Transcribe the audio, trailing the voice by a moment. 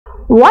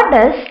What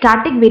does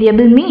static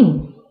variable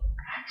mean?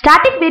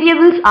 Static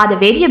variables are the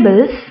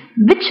variables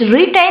which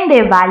retain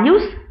their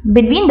values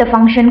between the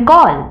function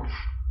calls.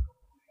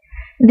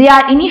 They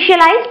are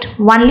initialized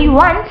only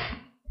once.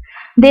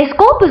 Their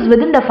scope is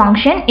within the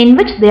function in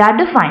which they are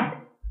defined.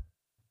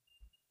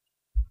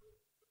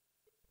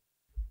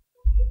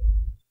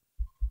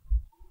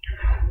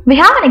 We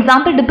have an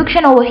example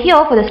depiction over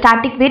here for the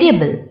static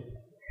variable.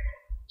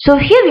 So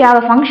here we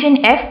have a function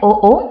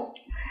foo.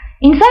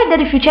 Inside that,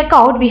 if you check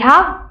out, we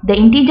have the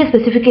integer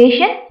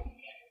specification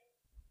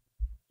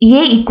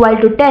a equal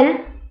to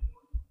 10,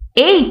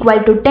 a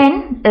equal to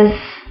 10 is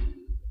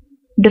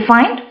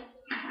defined,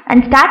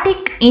 and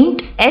static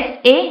int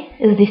sa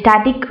is the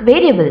static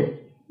variable,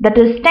 that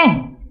is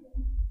 10.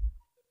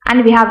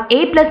 And we have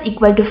a plus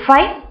equal to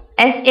 5,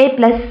 sa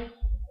plus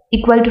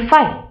equal to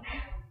 5.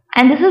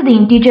 And this is the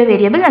integer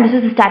variable and this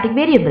is the static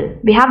variable.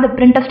 We have the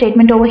printf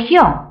statement over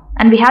here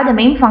and we have the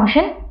main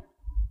function.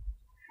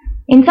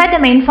 Inside the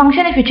main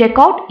function, if you check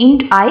out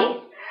int I,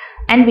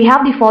 and we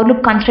have the for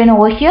loop constraint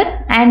over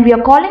here, and we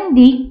are calling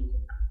the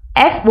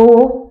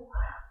foo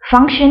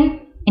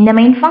function in the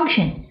main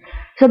function.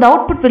 So the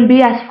output will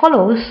be as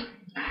follows.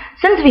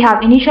 Since we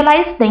have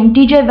initialized the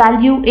integer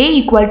value a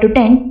equal to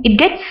 10, it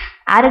gets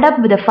added up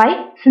with a 5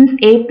 since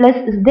a plus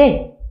is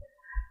there.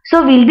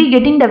 So we will be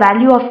getting the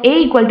value of a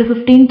equal to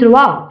 15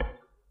 throughout.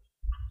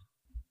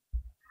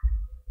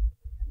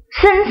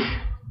 Since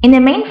in the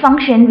main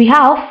function we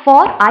have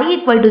for I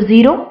equal to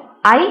 0,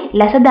 I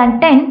lesser than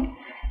 10,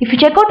 if you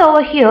check out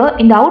over here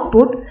in the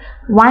output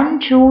 1,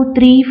 2,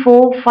 3,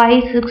 4,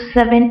 5, 6,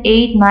 7,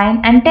 8,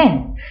 9 and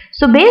 10.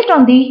 So based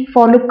on the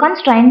for loop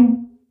constraint,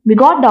 we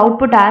got the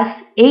output as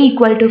a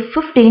equal to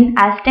 15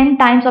 as 10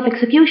 times of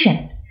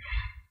execution.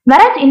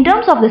 Whereas in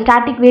terms of the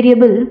static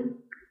variable,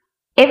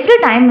 every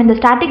time when the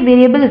static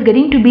variable is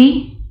getting to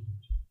be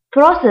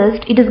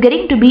processed, it is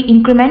getting to be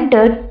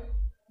incremented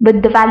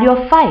with the value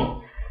of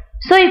 5.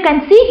 So you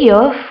can see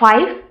here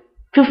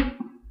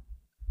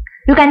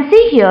you can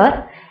see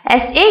here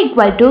sa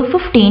equal to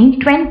 15,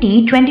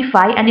 20,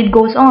 25 and it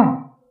goes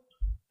on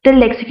till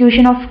the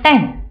execution of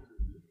 10.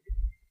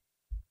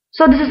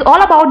 So this is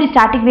all about the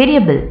static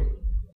variable.